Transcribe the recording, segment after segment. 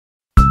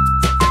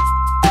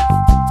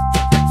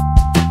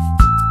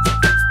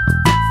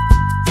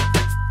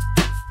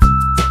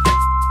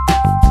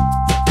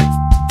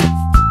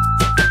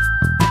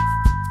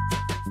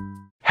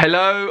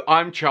Hello,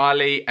 I'm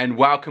Charlie and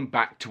welcome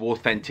back to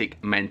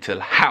Authentic Mental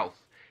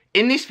Health.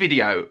 In this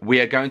video,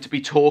 we are going to be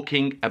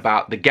talking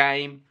about the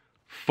game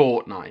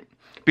Fortnite.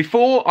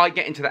 Before I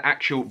get into the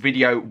actual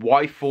video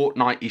why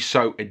Fortnite is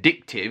so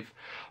addictive,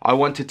 I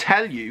want to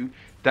tell you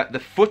that the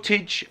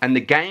footage and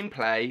the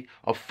gameplay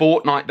of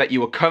Fortnite that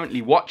you are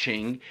currently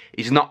watching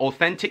is not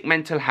authentic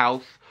mental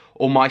health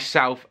or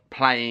myself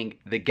playing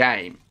the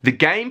game. The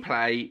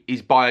gameplay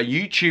is by a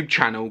YouTube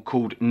channel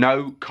called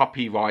No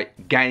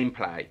Copyright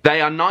Gameplay.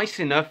 They are nice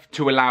enough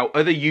to allow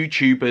other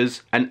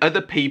YouTubers and other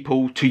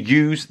people to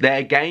use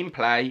their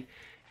gameplay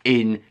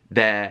in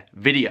their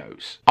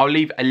videos. I'll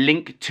leave a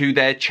link to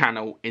their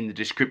channel in the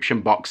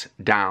description box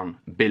down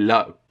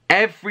below.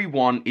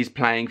 Everyone is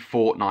playing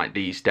Fortnite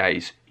these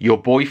days. Your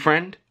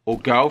boyfriend or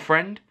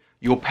girlfriend,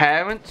 your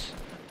parents,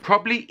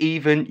 probably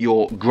even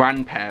your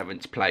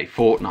grandparents play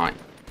Fortnite.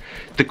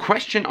 The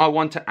question I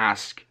want to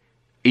ask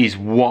is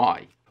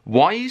why?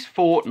 Why is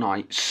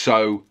Fortnite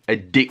so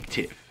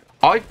addictive?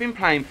 I've been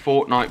playing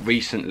Fortnite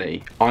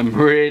recently. I'm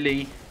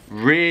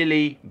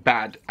really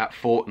bad at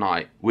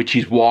Fortnite, which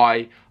is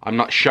why I'm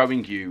not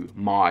showing you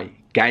my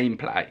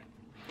gameplay.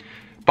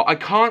 But I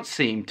can't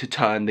seem to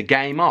turn the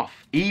game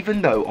off,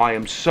 even though I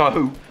am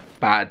so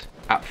bad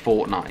at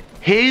Fortnite.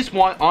 Here's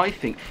why I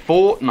think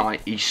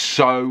Fortnite is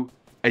so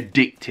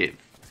addictive.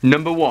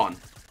 Number one,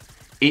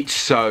 it's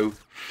so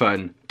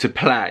fun to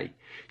play.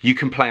 You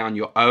can play on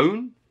your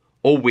own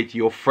or with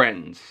your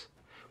friends.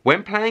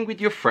 When playing with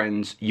your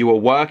friends, you are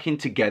working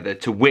together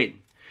to win,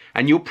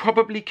 and you're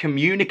probably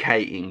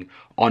communicating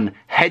on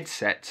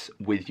headsets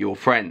with your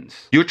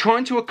friends. You're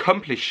trying to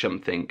accomplish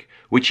something,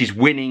 which is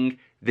winning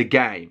the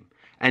game.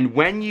 And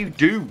when you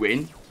do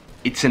win,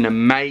 it's an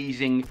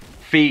amazing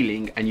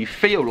feeling and you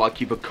feel like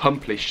you've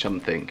accomplished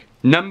something.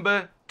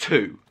 Number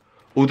two,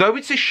 although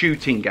it's a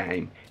shooting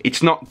game,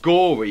 it's not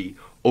gory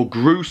or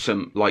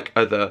gruesome like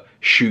other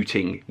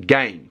shooting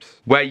games,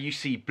 where you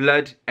see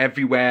blood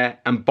everywhere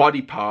and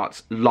body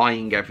parts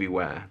lying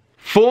everywhere.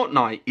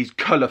 Fortnite is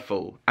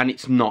colourful and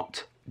it's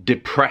not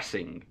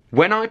depressing.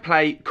 When I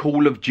play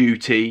Call of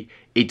Duty,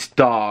 it's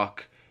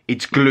dark,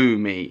 it's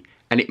gloomy,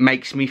 and it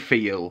makes me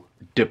feel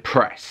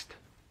depressed.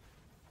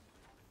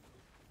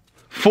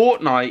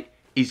 Fortnite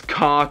is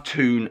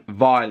cartoon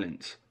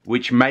violence,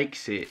 which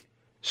makes it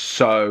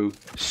so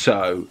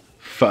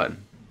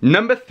fun.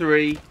 Number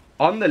three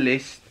on the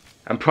list,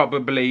 and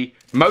probably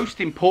most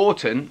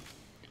important,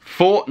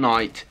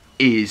 Fortnite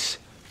is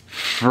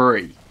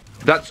free.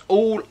 That's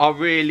all I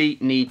really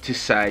need to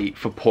say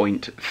for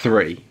point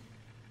three.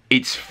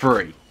 It's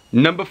free.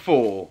 Number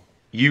four,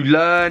 you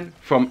learn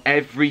from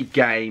every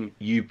game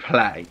you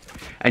play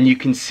and you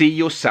can see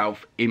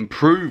yourself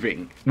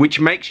improving, which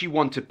makes you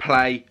want to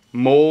play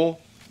more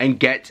and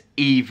get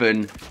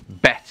even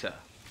better.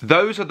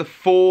 Those are the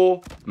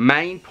four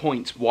main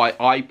points why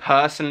I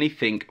personally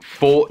think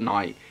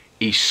Fortnite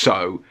is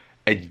so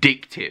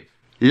addictive.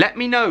 Let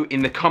me know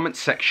in the comment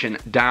section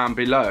down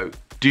below,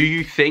 do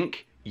you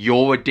think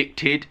you're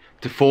addicted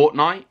to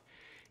Fortnite?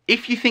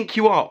 If you think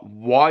you are,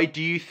 why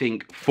do you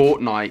think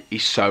Fortnite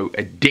is so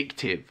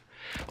addictive?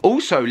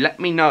 Also, let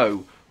me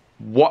know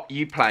what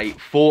you play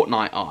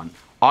Fortnite on.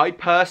 I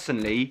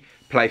personally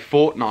play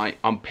Fortnite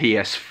on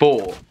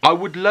PS4. I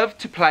would love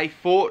to play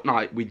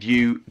Fortnite with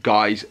you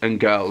guys and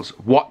girls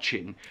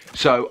watching.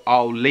 So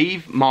I'll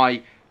leave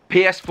my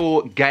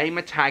PS4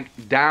 gamer tag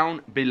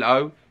down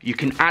below. You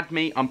can add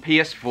me on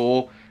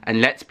PS4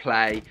 and let's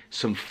play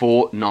some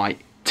Fortnite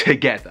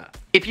together.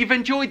 If you've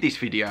enjoyed this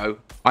video,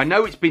 I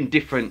know it's been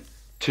different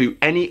to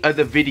any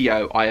other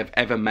video I have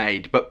ever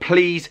made, but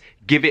please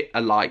give it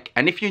a like.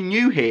 And if you're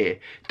new here,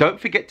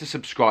 don't forget to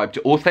subscribe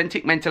to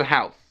Authentic Mental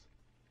Health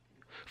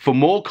for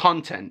more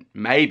content,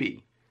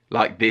 maybe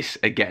like this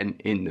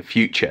again in the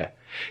future.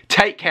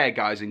 Take care,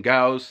 guys and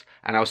girls,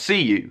 and I'll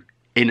see you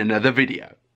in another video.